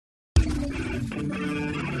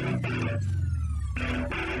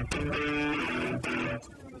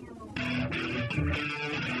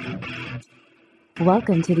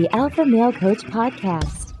Welcome to the Alpha Male Coach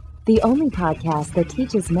Podcast, the only podcast that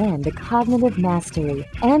teaches men the cognitive mastery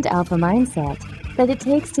and alpha mindset that it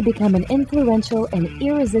takes to become an influential and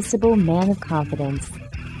irresistible man of confidence.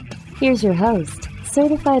 Here's your host,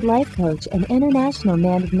 certified life coach and international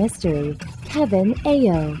man of mystery, Kevin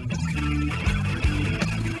Ayo.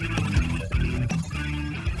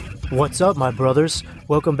 What's up, my brothers?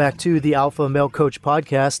 Welcome back to the Alpha Male Coach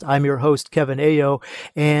Podcast. I'm your host, Kevin Ayo,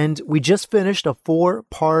 and we just finished a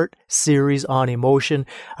 4-part series on emotion.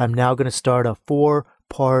 I'm now going to start a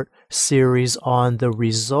 4-part series on the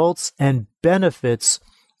results and benefits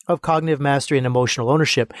of cognitive mastery and emotional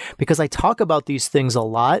ownership, because I talk about these things a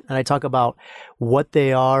lot, and I talk about what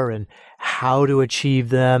they are and how to achieve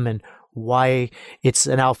them and why it's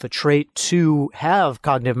an alpha trait to have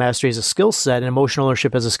cognitive mastery as a skill set and emotional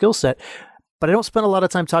ownership as a skill set. But I don't spend a lot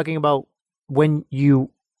of time talking about when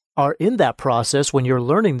you are in that process, when you're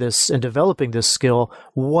learning this and developing this skill,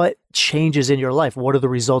 what changes in your life? What are the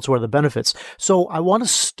results? What are the benefits? So I want to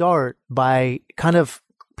start by kind of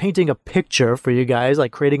painting a picture for you guys,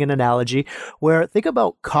 like creating an analogy where think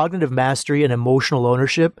about cognitive mastery and emotional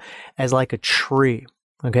ownership as like a tree.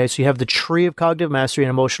 Okay, so you have the tree of cognitive mastery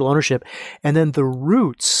and emotional ownership, and then the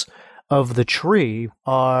roots of the tree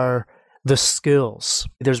are the skills.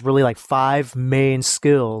 There's really like 5 main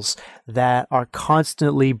skills that are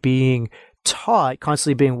constantly being taught,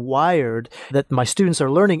 constantly being wired, that my students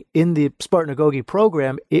are learning in the Spartanagogy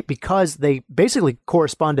program, because they basically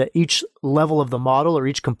correspond to each level of the model or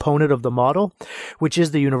each component of the model, which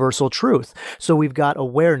is the universal truth. So we've got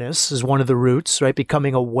awareness is one of the roots, right?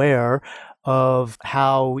 Becoming aware of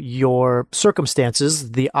how your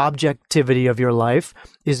circumstances, the objectivity of your life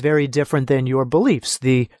is very different than your beliefs,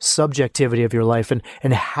 the subjectivity of your life,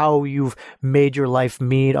 and how you've made your life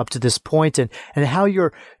mean up to this point, and how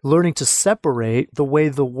you're learning to separate the way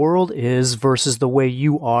the world is versus the way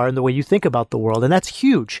you are and the way you think about the world. And that's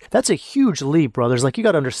huge. That's a huge leap, brothers. Like, you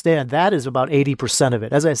got to understand that is about 80% of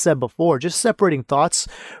it. As I said before, just separating thoughts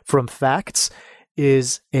from facts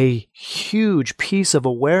is a huge piece of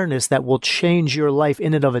awareness that will change your life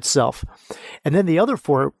in and of itself. And then the other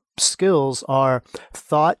 4 skills are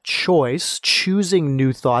thought choice, choosing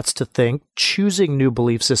new thoughts to think, choosing new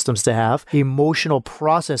belief systems to have, emotional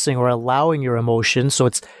processing or allowing your emotions. So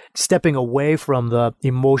it's stepping away from the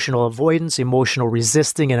emotional avoidance, emotional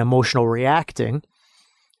resisting, and emotional reacting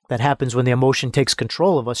that happens when the emotion takes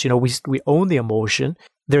control of us. You know, we own the emotion.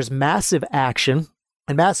 There's massive action.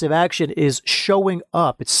 And massive action is showing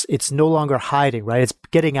up. It's no longer hiding, right? It's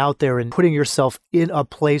getting out there and putting yourself in a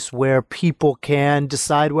place where people can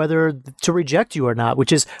decide whether to reject you or not,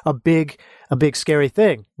 which is a big scary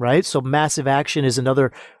thing, right? So massive action is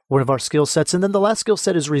another one of our skill sets. And then the last skill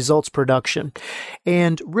set is results production.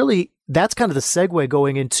 And really, that's kind of the segue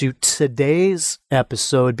going into today's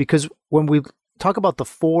episode, because when we talk about the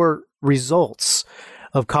 4 results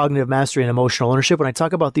of cognitive mastery and emotional ownership, when I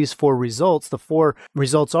talk about these 4 results, the 4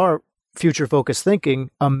 results are future-focused thinking,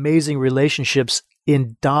 amazing relationships,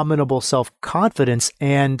 indomitable self-confidence,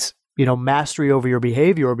 and mastery over your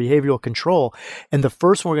behavior or behavioral control. And the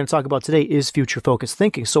first one we're going to talk about today is future-focused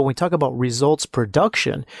thinking. So when we talk about results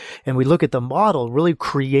production and we look at the model, really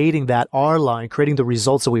creating that R line, creating the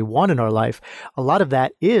results that we want in our life, a lot of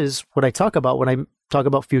that is what I talk about when I talk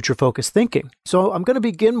about future-focused thinking. So I'm going to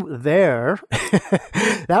begin there.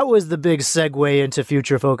 That was the big segue into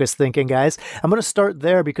future-focused thinking, guys. I'm going to start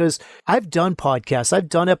there because I've done podcasts, I've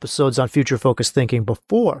done episodes on future-focused thinking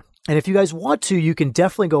before. And if you guys want to, you can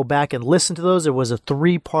definitely go back and listen to those. There was a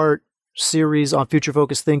 3-part series on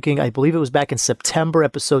future-focused thinking. I believe it was back in September,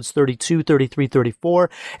 episodes 32, 33, 34.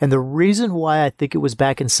 And the reason why I think it was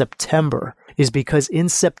back in September is because in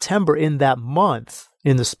September, in that month,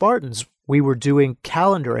 in the Spartans, we were doing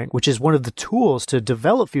calendaring, which is one of the tools to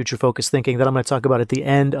develop future-focused thinking that I'm going to talk about at the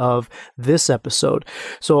end of this episode.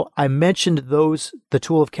 So I mentioned the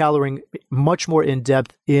tool of calendaring much more in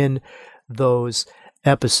depth in those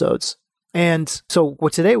episodes. And so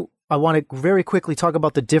today I want to very quickly talk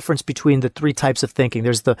about the difference between the 3 types of thinking.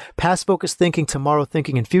 There's the past-focused thinking, tomorrow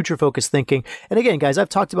thinking, and future-focused thinking. And again, guys, I've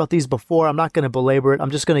talked about these before. I'm not going to belabor it.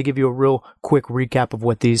 I'm just going to give you a real quick recap of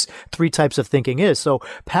what these 3 types of thinking is. So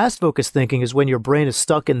past-focused thinking is when your brain is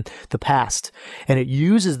stuck in the past, and it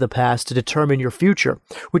uses the past to determine your future,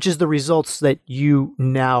 which is the results that you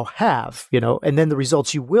now have, and then the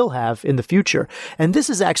results you will have in the future. And this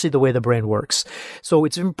is actually the way the brain works. So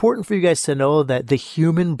it's important for you guys to know that the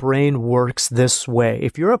human brain works this way.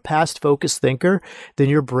 If you're a past-focused thinker, then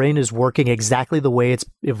your brain is working exactly the way it's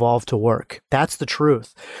evolved to work. That's the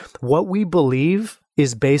truth. What we believe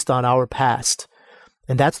is based on our past.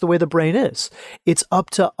 And that's the way the brain is. It's up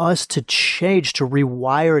to us to change, to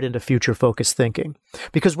rewire it into future-focused thinking.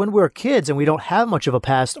 Because when we're kids and we don't have much of a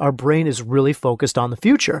past, our brain is really focused on the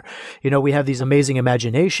future. We have these amazing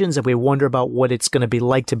imaginations and we wonder about what it's going to be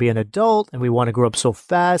like to be an adult, and we want to grow up so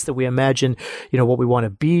fast that we imagine, what we want to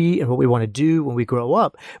be and what we want to do when we grow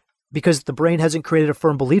up. Because the brain hasn't created a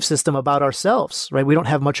firm belief system about ourselves, right? We don't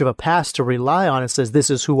have much of a past to rely on. It says, this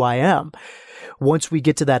is who I am. Once we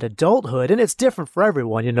get to that adulthood, and it's different for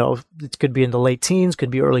everyone, it could be in the late teens, could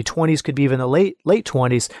be early 20s, could be even the late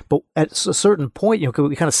 20s. But at a certain point,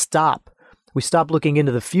 we kind of stop. We stop looking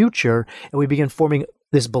into the future and we begin forming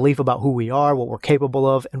this belief about who we are, what we're capable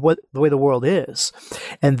of, and what the way the world is.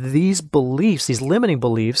 And these beliefs, these limiting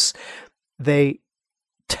beliefs, they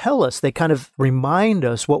tell us, they kind of remind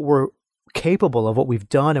us what we're capable of, what we've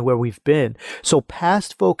done and where we've been. So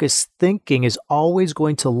past focused thinking is always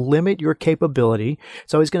going to limit your capability.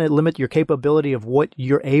 It's always going to limit your capability of what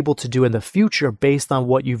you're able to do in the future based on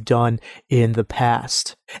what you've done in the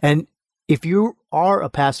past. And if you are a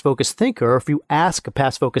past focused thinker, or if you ask a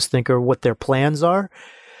past focused thinker what their plans are,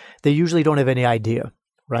 they usually don't have any idea,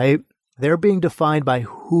 right? They're being defined by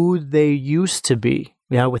who they used to be,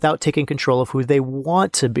 without taking control of who they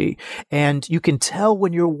want to be. And you can tell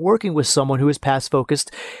when you're working with someone who is past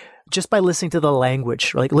focused just by listening to the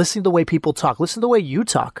language, like listening to the way people talk, listen to the way you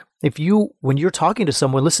talk. When you're talking to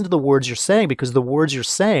someone, listen to the words you're saying, because the words you're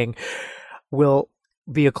saying will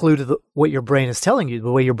be a clue to what your brain is telling you,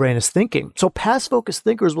 the way your brain is thinking. So past focused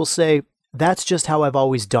thinkers will say, that's just how I've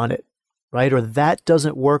always done it, right? Or that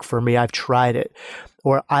doesn't work for me. I've tried it.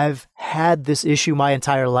 Or I've had this issue my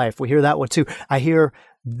entire life. We hear that one too. I hear,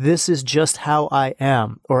 this is just how I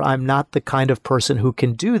am, or I'm not the kind of person who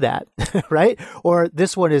can do that, right? Or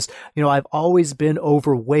this one is, I've always been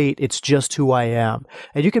overweight. It's just who I am.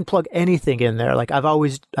 And you can plug anything in there. Like I've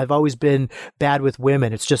always been bad with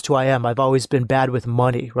women. It's just who I am. I've always been bad with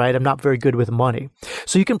money, right? I'm not very good with money.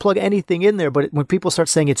 So you can plug anything in there, but when people start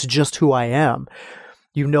saying it's just who I am,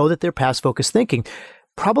 you know that they're past focused thinking.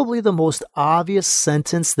 Probably the most obvious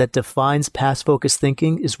sentence that defines past focused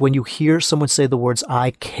thinking is when you hear someone say the words,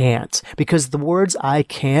 I can't, because the words I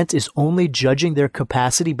can't is only judging their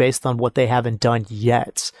capacity based on what they haven't done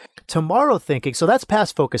yet. Tomorrow thinking, so that's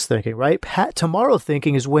past focused thinking, right? Tomorrow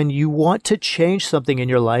thinking is when you want to change something in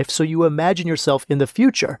your life, so you imagine yourself in the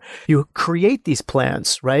future. You create these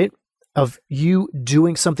plans, right, of you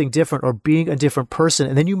doing something different or being a different person,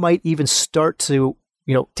 and then you might even start to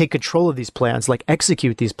take control of these plans, like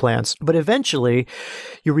execute these plans. But eventually,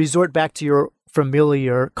 you resort back to your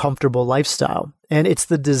familiar, comfortable lifestyle. And it's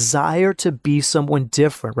the desire to be someone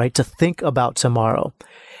different, right? To think about tomorrow.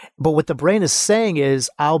 But what the brain is saying is,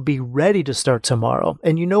 I'll be ready to start tomorrow.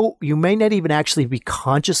 And you may not even actually be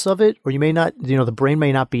conscious of it, or you may not, the brain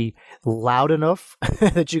may not be loud enough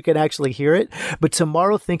that you can actually hear it. But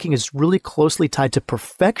tomorrow thinking is really closely tied to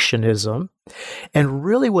perfectionism. And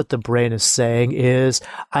really what the brain is saying is,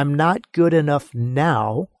 I'm not good enough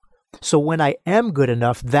now. So when I am good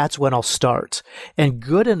enough, that's when I'll start. And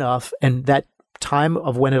good enough, and that time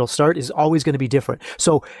of when it'll start is always going to be different.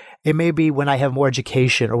 So it may be when I have more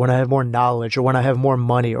education, or when I have more knowledge, or when I have more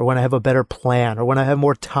money, or when I have a better plan, or when I have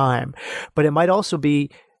more time. But it might also be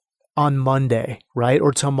on Monday, right?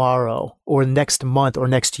 Or tomorrow, or next month, or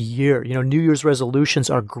next year. New Year's resolutions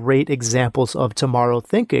are great examples of tomorrow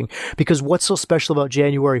thinking, because what's so special about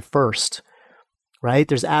January 1st? Right?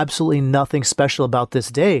 There's absolutely nothing special about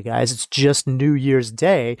this day, guys. It's just New Year's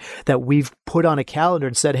Day that we've put on a calendar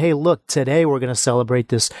and said, hey, look, today we're going to celebrate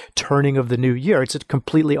this turning of the new year. It's a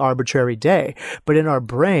completely arbitrary day. But in our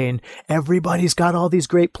brain, everybody's got all these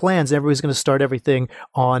great plans. Everybody's going to start everything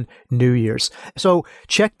on New Year's. So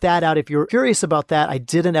check that out. If you're curious about that, I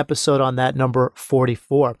did an episode on that, number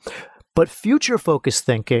 44. But future-focused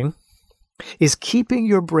thinking is keeping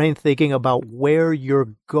your brain thinking about where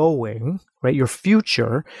you're going, right? Your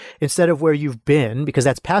future, instead of where you've been, because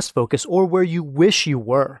that's past focus, or where you wish you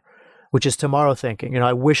were, which is tomorrow thinking.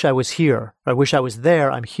 I wish I was here. I wish I was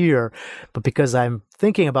there. I'm here. But because I'm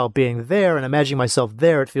thinking about being there and imagining myself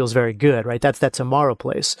there, it feels very good, right? That's that tomorrow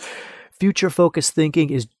place. Future focused thinking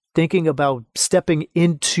is thinking about stepping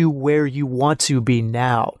into where you want to be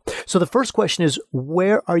now. So the first question is,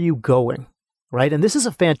 where are you going? Right? And this is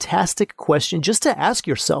a fantastic question just to ask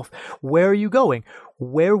yourself. Where are you going?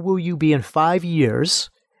 Where will you be in 5 years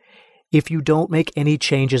if you don't make any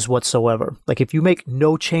changes whatsoever? Like if you make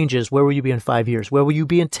no changes, where will you be in 5 years? Where will you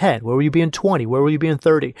be in 10? Where will you be in 20? Where will you be in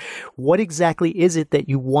 30? What exactly is it that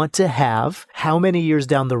you want to have? How many years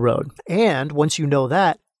down the road? And once you know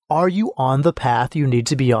that, are you on the path you need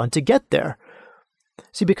to be on to get there?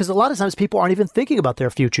 See, because a lot of times people aren't even thinking about their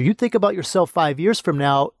future. You think about yourself 5 years from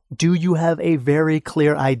now. Do you have a very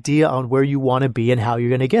clear idea on where you want to be and how you're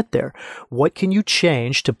going to get there? What can you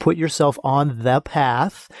change to put yourself on the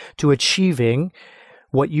path to achieving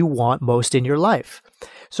what you want most in your life?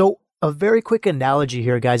 So a very quick analogy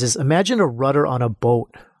here, guys, is imagine a rudder on a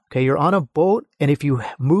boat. Okay, you're on a boat, and if you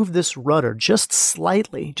move this rudder just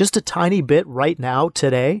slightly, just a tiny bit right now,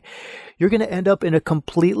 today, you're going to end up in a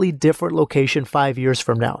completely different location 5 years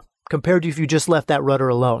from now, compared to if you just left that rudder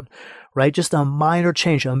alone, right? Just a minor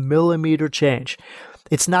change, a millimeter change.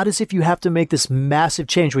 It's not as if you have to make this massive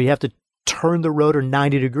change where you have to turn the rotor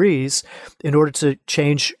 90 degrees in order to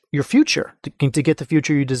change your future, to get the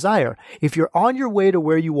future you desire. If you're on your way to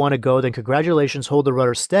where you want to go, then congratulations, hold the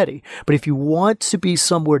rudder steady. But if you want to be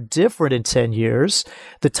somewhere different in 10 years,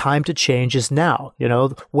 the time to change is now. You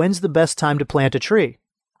know, when's the best time to plant a tree,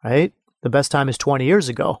 right? The best time is 20 years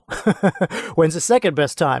ago. When's the second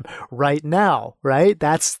best time? Right now, right?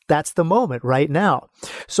 That's the moment, right now.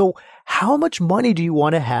 So how much money do you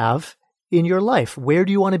want to have in your life? Where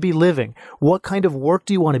do you want to be living? What kind of work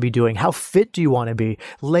do you want to be doing? How fit do you want to be?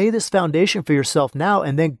 Lay this foundation for yourself now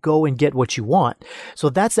and then go and get what you want. So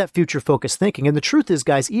that's that future focused thinking. And the truth is,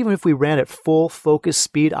 guys, even if we ran at full focus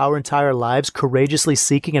speed our entire lives, courageously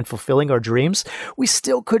seeking and fulfilling our dreams, we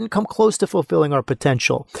still couldn't come close to fulfilling our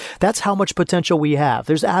potential. That's how much potential we have.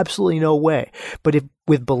 There's absolutely no way. But if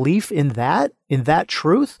with belief in that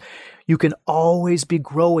truth, you can always be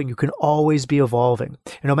growing. You can always be evolving.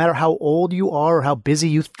 And no matter how old you are or how busy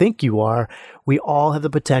you think you are, we all have the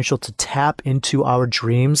potential to tap into our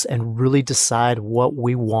dreams and really decide what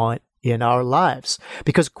we want in our lives.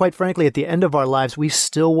 Because quite frankly, at the end of our lives, we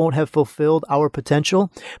still won't have fulfilled our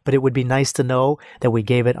potential, but it would be nice to know that we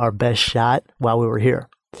gave it our best shot while we were here.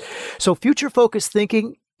 So future-focused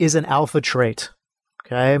thinking is an alpha trait.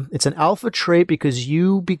 Okay, it's an alpha trait because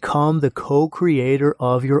you become the co-creator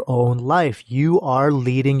of your own life. You are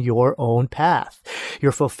leading your own path.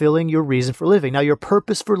 You're fulfilling your reason for living. Now, your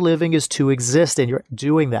purpose for living is to exist, and you're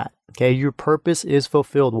doing that. Okay, your purpose is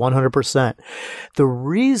fulfilled 100%. The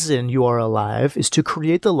reason you are alive is to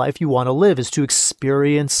create the life you want to live, is to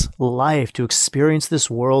experience life, to experience this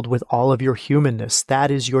world with all of your humanness. That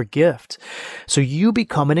is your gift. So you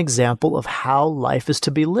become an example of how life is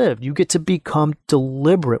to be lived. You get to become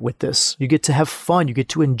deliberate with this. You get to have fun. You get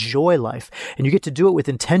to enjoy life, and you get to do it with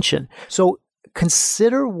intention. So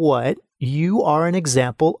consider what you are an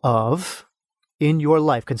example of in your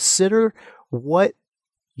life. Consider what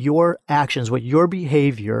your actions, what your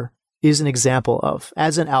behavior is an example of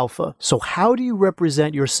as an alpha. So how do you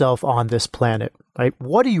represent yourself on this planet, right?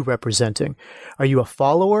 What are you representing? Are you a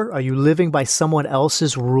follower? Are you living by someone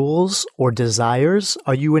else's rules or desires?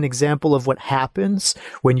 Are you an example of what happens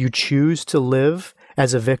when you choose to live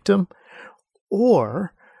as a victim?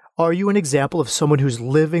 Or are you an example of someone who's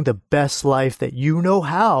living the best life that you know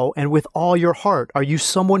how and with all your heart? Are you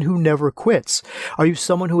someone who never quits? Are you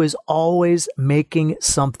someone who is always making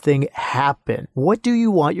something happen? What do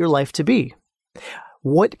you want your life to be?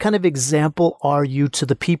 What kind of example are you to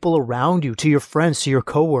the people around you, to your friends, to your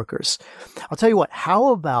coworkers? I'll tell you what, how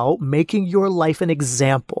about making your life an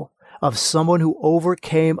example of someone who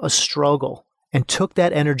overcame a struggle and took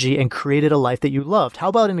that energy and created a life that you loved? How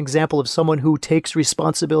about an example of someone who takes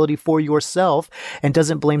responsibility for yourself and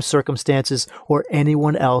doesn't blame circumstances or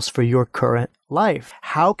anyone else for your current life?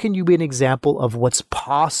 How can you be an example of what's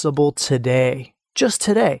possible today? Just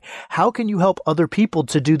today. How can you help other people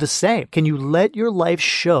to do the same? Can you let your life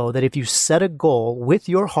show that if you set a goal with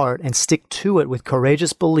your heart and stick to it with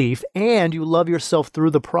courageous belief, and you love yourself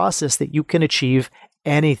through the process, that you can achieve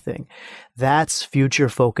anything? That's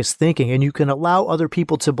future-focused thinking. And you can allow other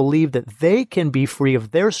people to believe that they can be free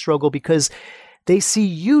of their struggle because they see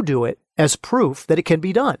you do it as proof that it can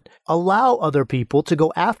be done. Allow other people to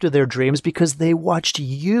go after their dreams because they watched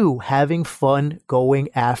you having fun going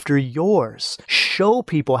after yours. Show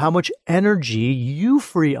people how much energy you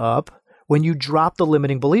free up when you drop the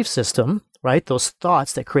limiting belief system, right? Those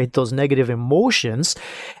thoughts that create those negative emotions,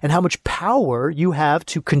 and how much power you have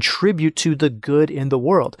to contribute to the good in the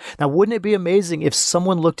world. Now, wouldn't it be amazing if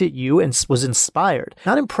someone looked at you and was inspired,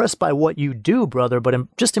 not impressed by what you do, brother,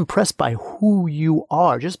 but just impressed by who you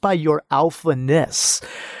are, just by your alphaness,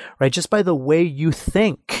 right? Just by the way you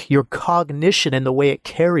think, your cognition, and the way it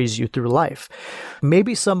carries you through life.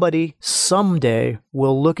 Maybe somebody someday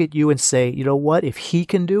will look at you and say, you know what? If he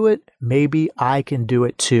can do it, maybe I can do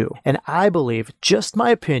it too. And I believe, just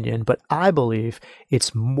my opinion, but I believe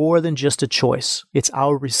it's more than just a choice. It's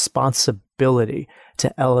our responsibility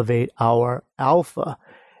to elevate our alpha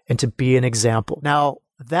and to be an example. Now,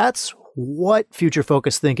 that's what future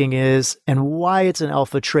focused thinking is and why it's an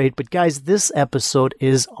alpha trait. But guys, this episode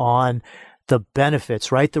is on the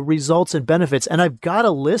benefits, right? The results and benefits. And I've got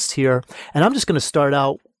a list here, and I'm just going to start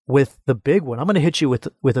out with the big one. I'm going to hit you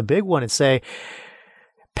with a big one and say,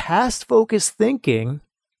 past focused thinking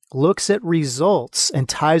looks at results and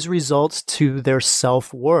ties results to their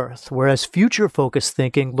self-worth, whereas future-focused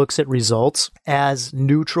thinking looks at results as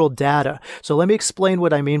neutral data. So let me explain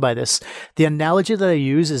what I mean by this. The analogy that I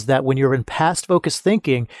use is that when you're in past-focused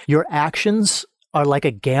thinking, your actions are like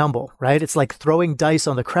a gamble, right? It's like throwing dice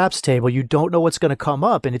on the craps table. You don't know what's going to come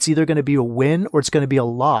up, and it's either going to be a win or it's going to be a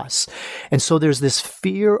loss. And so there's this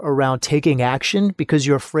fear around taking action because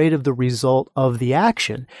you're afraid of the result of the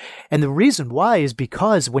action. And the reason why is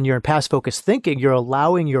because when you're in past focused thinking, you're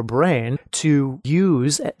allowing your brain to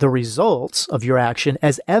use the results of your action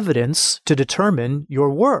as evidence to determine your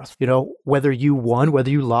worth. You know, whether you won,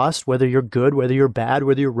 whether you lost, whether you're good, whether you're bad,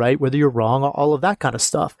 whether you're right, whether you're wrong, all of that kind of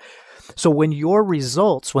stuff. So when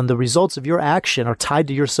the results of your action are tied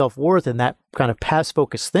to your self-worth and that kind of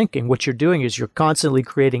past-focused thinking, what you're doing is you're constantly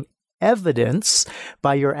creating evidence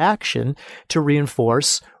by your action to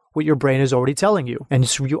reinforce what your brain is already telling you. And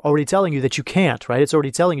it's already telling you that you can't, right? It's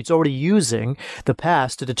already using the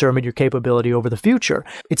past to determine your capability over the future.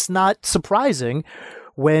 It's not surprising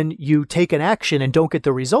when you take an action and don't get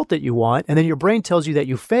the result that you want, and then your brain tells you that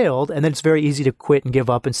you failed, and then it's very easy to quit and give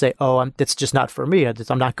up and say, that's just not for me.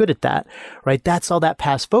 I'm not good at that, right? That's all that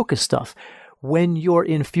past focus stuff. When you're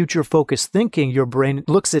in future focused thinking, your brain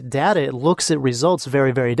looks at data, it looks at results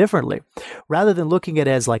very, very differently. Rather than looking at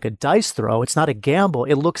it as like a dice throw, it's not a gamble,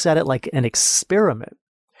 it looks at it like an experiment.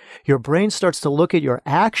 Your brain starts to look at your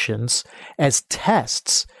actions as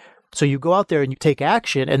tests. So you go out there and you take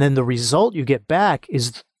action, and then the result you get back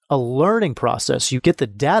is a learning process. You get the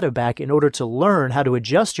data back in order to learn how to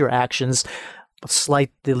adjust your actions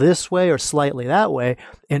slightly this way or slightly that way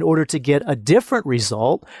in order to get a different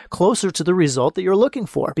result closer to the result that you're looking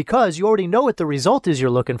for. Because you already know what the result is you're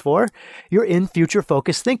looking for. You're in future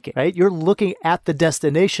focused thinking, right? You're looking at the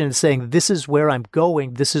destination and saying, this is where I'm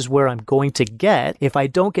going. This is where I'm going to get. If I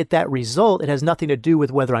don't get that result, it has nothing to do with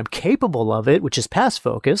whether I'm capable of it, which is past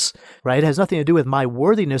focus, right? It has nothing to do with my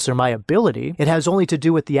worthiness or my ability. It has only to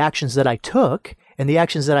do with the actions that I took. And the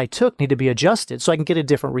actions that I took need to be adjusted so I can get a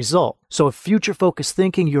different result. So if future-focused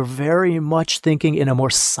thinking, you're very much thinking in a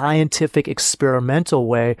more scientific, experimental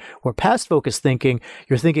way, where past-focused thinking,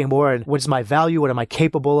 you're thinking more in what is my value, what am I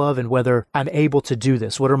capable of, and whether I'm able to do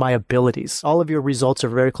this, what are my abilities. All of your results are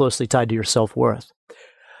very closely tied to your self-worth.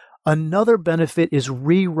 Another benefit is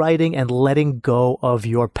rewriting and letting go of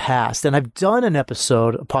your past. And I've done a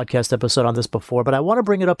podcast episode on this before, but I want to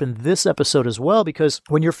bring it up in this episode as well, because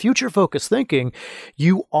when you're future-focused thinking,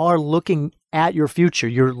 you are looking at your future.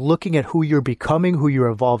 You're looking at who you're becoming, who you're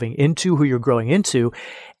evolving into, who you're growing into.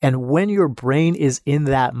 And when your brain is in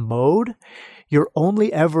that mode, you're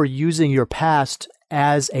only ever using your past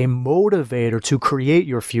as a motivator to create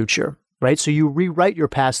your future. Right? So you rewrite your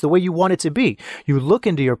past the way you want it to be. You look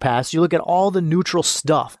into your past, you look at all the neutral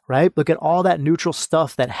stuff, right? Look at all that neutral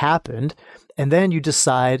stuff that happened, and then you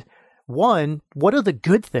decide, one, what are the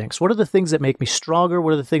good things? What are the things that make me stronger?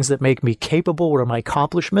 What are the things that make me capable? What are my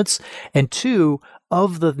accomplishments? And two,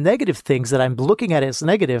 of the negative things that I'm looking at as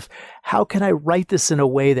negative, how can I write this in a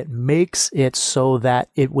way that makes it so that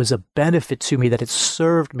it was a benefit to me, that it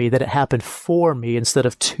served me, that it happened for me instead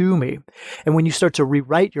of to me? And when you start to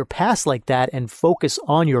rewrite your past like that and focus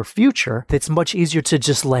on your future, it's much easier to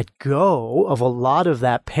just let go of a lot of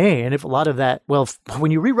that pain.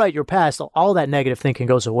 When you rewrite your past, all that negative thinking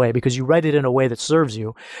goes away because you write it in a way that serves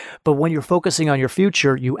you. But when you're focusing on your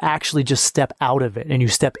future, you actually just step out of it and you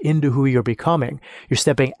step into who you're becoming. You're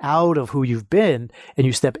stepping out of who you've been and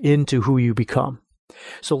you step into who you become.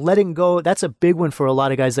 So letting go, that's a big one for a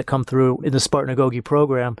lot of guys that come through in the Spartanagogy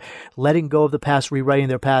program, letting go of the past, rewriting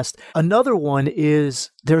their past. Another one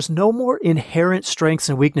is there's no more inherent strengths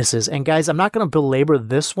and weaknesses. And guys, I'm not going to belabor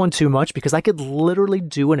this one too much because I could literally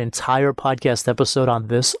do an entire podcast episode on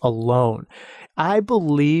this alone. I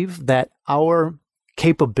believe that our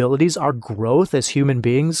capabilities, our growth as human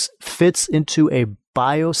beings fits into a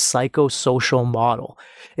biopsychosocial model.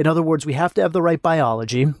 In other words, we have to have the right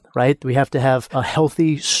biology, right? We have to have a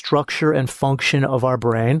healthy structure and function of our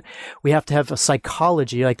brain. We have to have a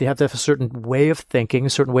psychology, like they have to have a certain way of thinking, a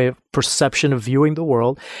certain way of perception of viewing the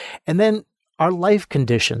world. And then our life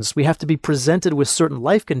conditions. We have to be presented with certain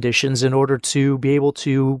life conditions in order to be able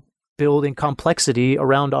to build in complexity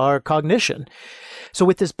around our cognition. So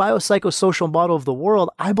with this biopsychosocial model of the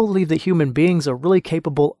world, I believe that human beings are really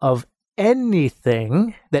capable of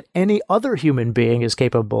anything that any other human being is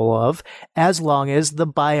capable of, as long as the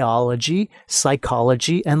biology,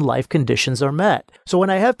 psychology, and life conditions are met. So when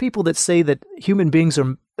I have people that say that human beings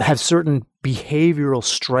have certain behavioral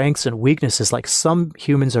strengths and weaknesses, like some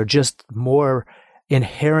humans are just more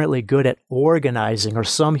inherently good at organizing, or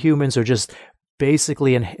some humans are just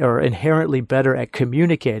basically or inherently better at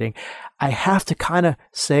communicating, I have to kind of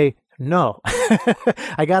say, no.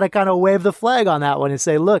 I got to kind of wave the flag on that one and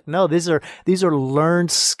say, look, no, these are learned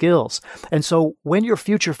skills. And so when you're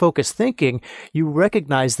future focused thinking, you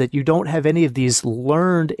recognize that you don't have any of these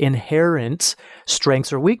learned inherent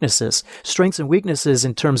strengths or weaknesses. Strengths and weaknesses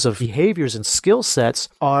in terms of behaviors and skill sets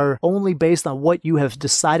are only based on what you have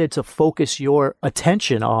decided to focus your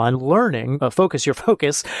attention on learning,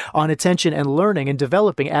 focus on attention and learning and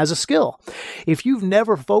developing as a skill. If you've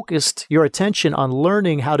never focused your attention on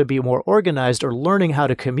learning how to be more organized or learning how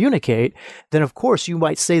to communicate, then of course you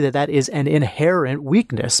might say that is an inherent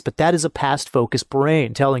weakness, but that is a past focused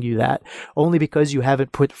brain telling you that, only because you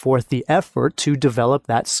haven't put forth the effort to develop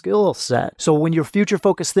that skill set. So when you're future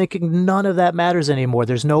focused thinking, none of that matters anymore.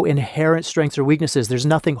 There's no inherent strengths or weaknesses. There's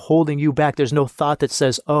nothing holding you back. There's no thought that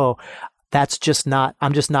says, oh, I'm just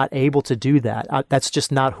not able to do that. That's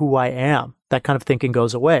just not who I am. That kind of thinking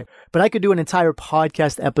goes away. But I could do an entire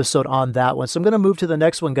podcast episode on that one. So I'm going to move to the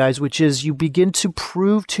next one, guys, which is you begin to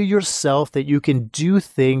prove to yourself that you can do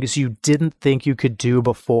things you didn't think you could do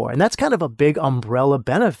before. And that's kind of a big umbrella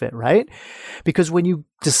benefit, right? Because when you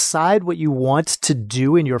decide what you want to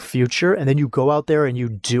do in your future and then you go out there and you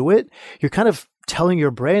do it, you're kind of telling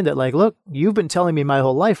your brain that, like, look, you've been telling me my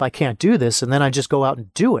whole life I can't do this, and then I just go out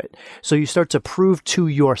and do it. So you start to prove to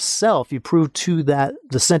yourself, you prove to that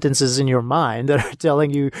the sentences in your mind that are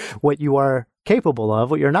telling you what you are capable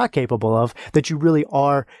of, what you're not capable of, that you really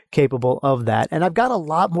are capable of that. And I've got a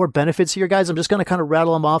lot more benefits here, guys. I'm just going to kind of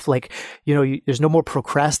rattle them off. Like, there's no more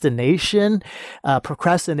procrastination.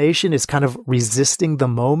 Procrastination is kind of resisting the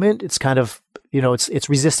moment. It's kind of, it's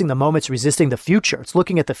resisting the moment. It's resisting the future. It's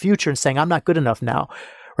looking at the future and saying, I'm not good enough now.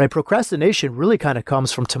 Right? Procrastination really kind of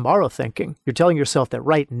comes from tomorrow thinking. You're telling yourself that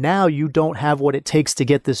right now you don't have what it takes to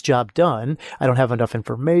get this job done. I don't have enough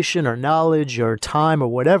information or knowledge or time or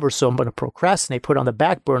whatever, so I'm going to procrastinate, put it on the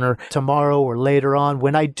back burner tomorrow or later on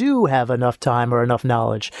when I do have enough time or enough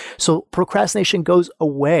knowledge. So procrastination goes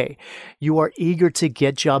away. You are eager to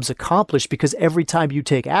get jobs accomplished because every time you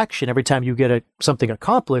take action, every time you get something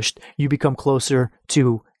accomplished, you become closer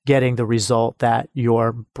to getting the result that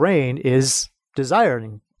your brain is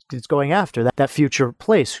desiring. It's going after that future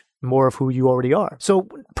place, more of who you already are. So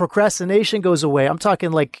procrastination goes away. I'm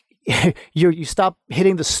talking like you stop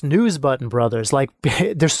hitting the snooze button, brothers. Like,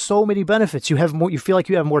 there's so many benefits. You have more. You feel like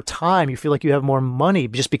you have more time. You feel like you have more money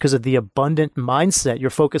just because of the abundant mindset. You're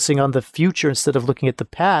focusing on the future instead of looking at the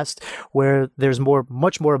past, where there's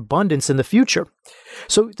much more abundance in the future.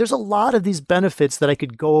 So there's a lot of these benefits that I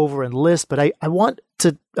could go over and list, but I want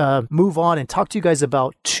to move on and talk to you guys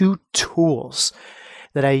about 2 tools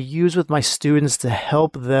that I use with my students to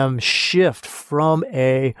help them shift from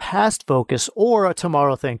a past focus or a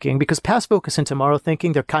tomorrow thinking, because past focus and tomorrow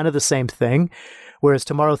thinking, they're kind of the same thing. Whereas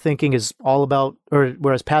tomorrow thinking is all about,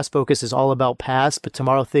 whereas past focus is all about past, but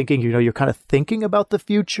tomorrow thinking, you're kind of thinking about the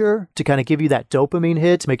future to kind of give you that dopamine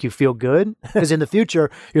hit to make you feel good. Because in the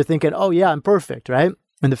future, you're thinking, oh yeah, I'm perfect, right?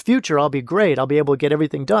 In the future, I'll be great. I'll be able to get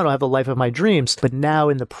everything done. I'll have the life of my dreams. But now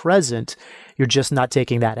in the present, you're just not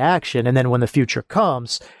taking that action. And then when the future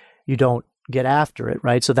comes, you don't get after it,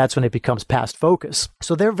 right? So that's when it becomes past focus.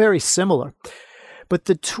 So they're very similar. But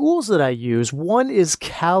the tools that I use, one is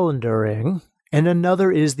calendaring, and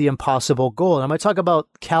another is the impossible goal. And I'm going to talk about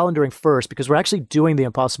calendaring first because we're actually doing the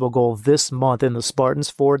impossible goal this month in the Spartans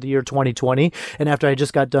for the year 2020. And after I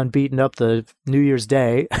just got done beating up the New Year's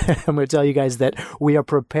Day, I'm going to tell you guys that we are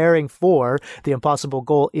preparing for the impossible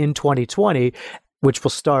goal in 2020, which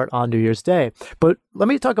will start on New Year's Day. But let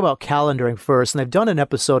me talk about calendaring first. And I've done an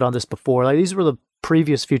episode on this before. Like, these were the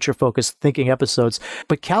previous future-focused thinking episodes,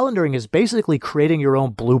 but calendaring is basically creating your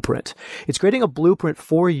own blueprint. It's creating a blueprint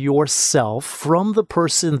for yourself from the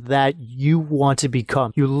person that you want to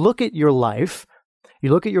become. You look at your life,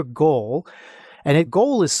 you look at your goal, and a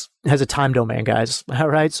goal has a time domain, guys. All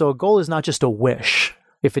right, so a goal is not just a wish.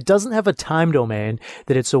 If it doesn't have a time domain,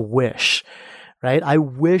 then it's a wish, right? I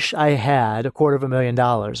wish I had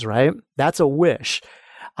 $250,000, right? That's a wish.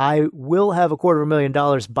 I will have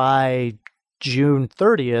 $250,000 by June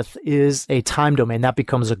 30th is a time domain. That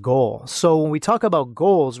becomes a goal. So when we talk about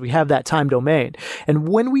goals, we have that time domain. And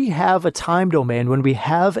when we have a time domain, when we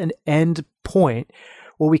have an end point,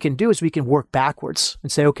 what we can do is we can work backwards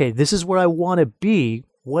and say, okay, this is where I want to be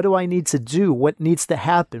What do I need to do? What needs to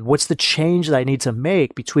happen? What's the change that I need to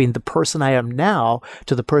make between the person I am now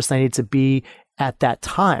to the person I need to be at that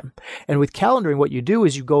time? And with calendaring, what you do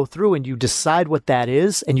is you go through and you decide what that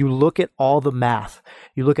is, and you look at all the math.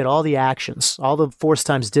 You look at all the actions, all the force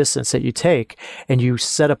times distance that you take, and you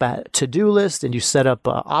set up a to-do list, and you set up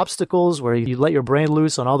obstacles where you let your brain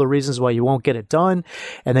loose on all the reasons why you won't get it done.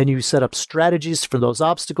 And then you set up strategies for those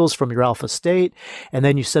obstacles from your alpha state. And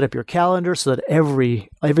then you set up your calendar so that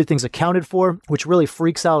everything's accounted for, which really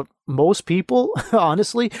freaks out most people,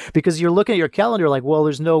 honestly, because you're looking at your calendar like, well,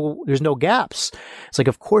 there's no gaps. It's like,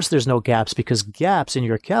 of course there's no gaps, because gaps in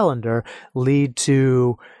your calendar lead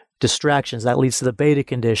to distractions. That leads to the beta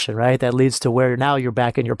condition, right? That leads to where now you're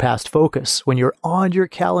back in your past focus. When you're on your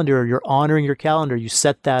calendar, you're honoring your calendar, you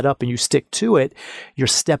set that up and you stick to it, you're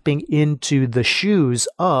stepping into the shoes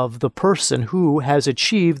of the person who has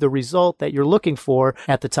achieved the result that you're looking for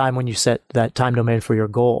at the time when you set that time domain for your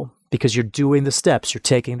goal. Because you're doing the steps, you're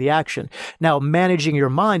taking the action. Now, managing your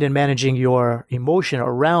mind and managing your emotion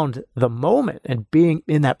around the moment and being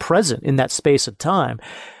in that present, in that space of time,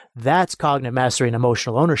 that's cognitive mastery and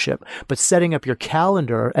emotional ownership. But setting up your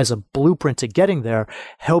calendar as a blueprint to getting there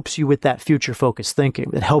helps you with that future focused thinking.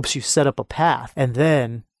 It helps you set up a path. And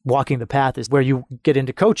then walking the path is where you get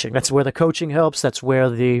into coaching. That's where the coaching helps. That's where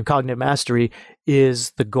the cognitive mastery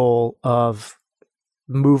is the goal of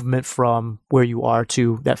movement from where you are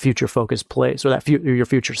to that future focused place, or that your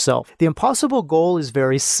future self. The impossible goal is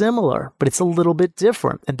very similar, but it's a little bit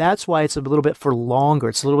different. And that's why it's a little bit for longer.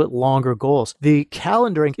 It's a little bit longer goals. The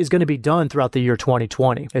calendaring is going to be done throughout the year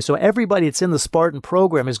 2020. Okay, so everybody that's in the Spartan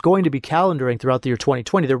program is going to be calendaring throughout the year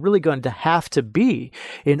 2020. They're really going to have to be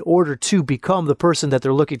in order to become the person that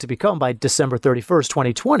they're looking to become by December 31st,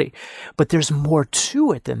 2020. But there's more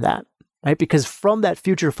to it than that. Right? Because from that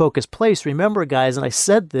future focused place, remember, guys, and I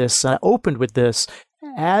said this, I opened with this,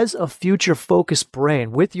 as a future focused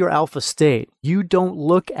brain with your alpha state, you don't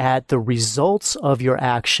look at the results of your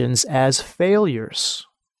actions as failures.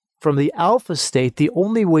 From the alpha state, the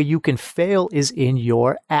only way you can fail is in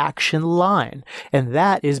your action line. And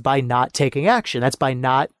that is by not taking action. That's by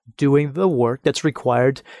not doing the work that's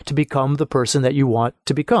required to become the person that you want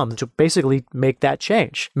to become, to basically make that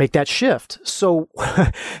change, make that shift. So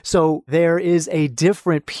there is a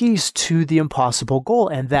different piece to the impossible goal.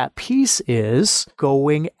 And that piece is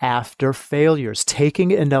going after failures,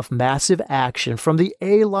 taking enough massive action from the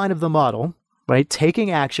A line of the model, right?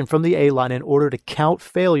 Taking action from the A line in order to count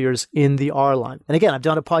failures in the R line. And again, I've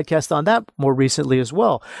done a podcast on that more recently as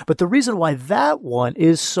well. But the reason why that one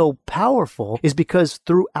is so powerful is because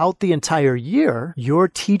throughout the entire year, you're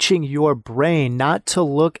teaching your brain not to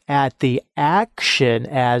look at the action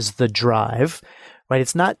as the drive, right?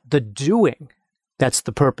 It's not the doing that's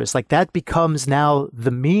the purpose. Like that becomes now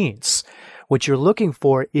the means. What you're looking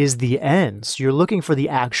for is the ends. You're looking for the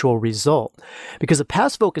actual result. Because a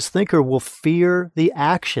past focused thinker will fear the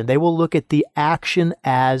action. They will look at the action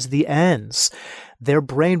as the ends. Their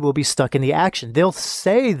brain will be stuck in the action. They'll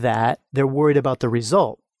say that they're worried about the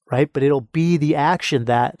result, right? But it'll be the action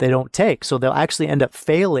that they don't take. So they'll actually end up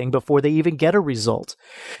failing before they even get a result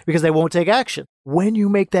because they won't take action. When you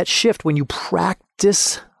make that shift, when you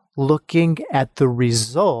practice looking at the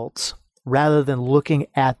result rather than looking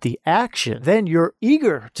at the action, then you're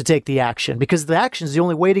eager to take the action because the action is the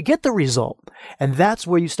only way to get the result. And that's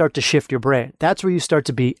where you start to shift your brain. That's where you start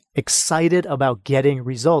to be excited about getting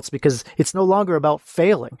results because it's no longer about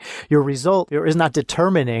failing. Your result is not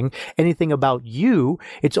determining anything about you.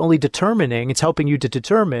 It's only it's helping you to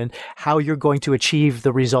determine how you're going to achieve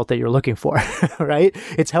the result that you're looking for, right?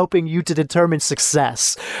 It's helping you to determine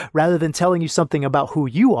success rather than telling you something about who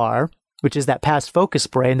you are, which is that past focus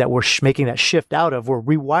brain that we're making that shift out of. We're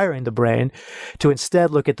rewiring the brain to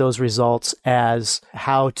instead look at those results as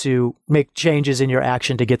how to make changes in your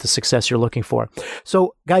action to get the success you're looking for.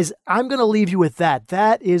 So guys, I'm going to leave you with that.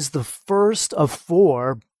 That is the first of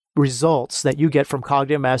 4 results that you get from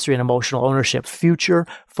cognitive mastery and emotional ownership: future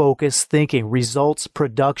focused thinking, results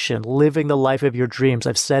production, living the life of your dreams.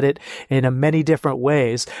 I've said it in many different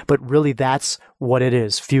ways, but really that's what it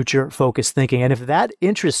is: future focused thinking. And if that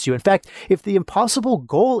interests you, in fact, if the impossible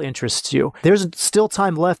goal interests you, there's still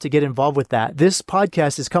time left to get involved with that. This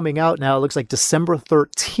podcast is coming out now, it looks like December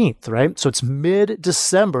 13th, right? So it's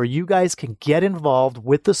mid-December. You guys can get involved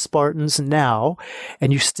with the Spartans now,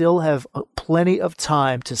 and you still have plenty of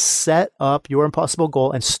time to set up your impossible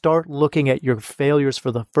goal and start looking at your failures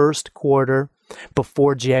for the first quarter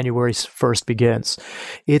before January 1st begins.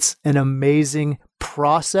 It's an amazing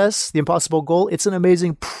process, the Impossible Goal. It's an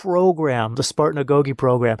amazing program, the Spartan-A-Gogi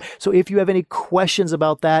program. So if you have any questions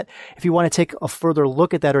about that, if you want to take a further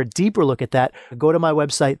look at that or a deeper look at that, go to my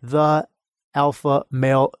website,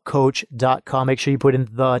 thealphamalecoach.com. Make sure you put in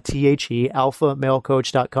the THE,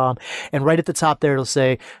 alphamalecoach.com. And right at the top there, it'll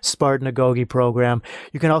say Spartan-A-Gogi program.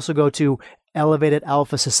 You can also go to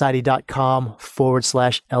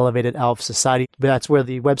elevatedalphasociety.com/Elevated Alpha Society. That's where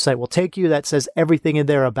the website will take you. That says everything in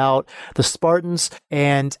there about the Spartans.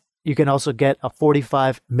 And you can also get a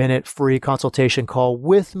 45-minute free consultation call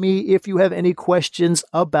with me if you have any questions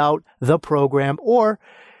about the program, or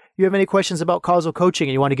you have any questions about causal coaching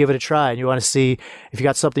and you want to give it a try, and you want to see if you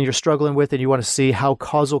got something you're struggling with and you want to see how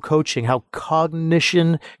causal coaching, how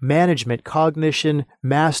cognition management, cognition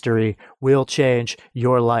mastery will change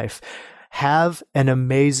your life. Have an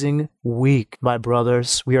amazing week, my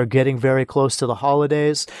brothers. We are getting very close to the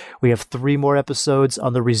holidays. We have 3 more episodes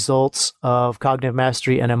on the results of cognitive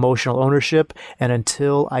mastery and emotional ownership. And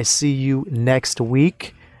until I see you next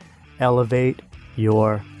week, elevate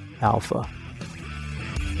your alpha.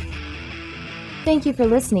 Thank you for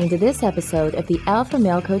listening to this episode of the Alpha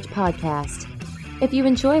Male Coach Podcast. If you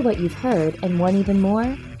enjoy what you've heard and want even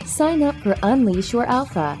more, sign up for Unleash Your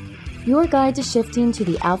Alpha, your guide to shifting to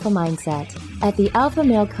the alpha mindset at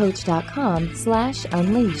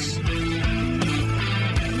thealphamalecoach.com/unleash.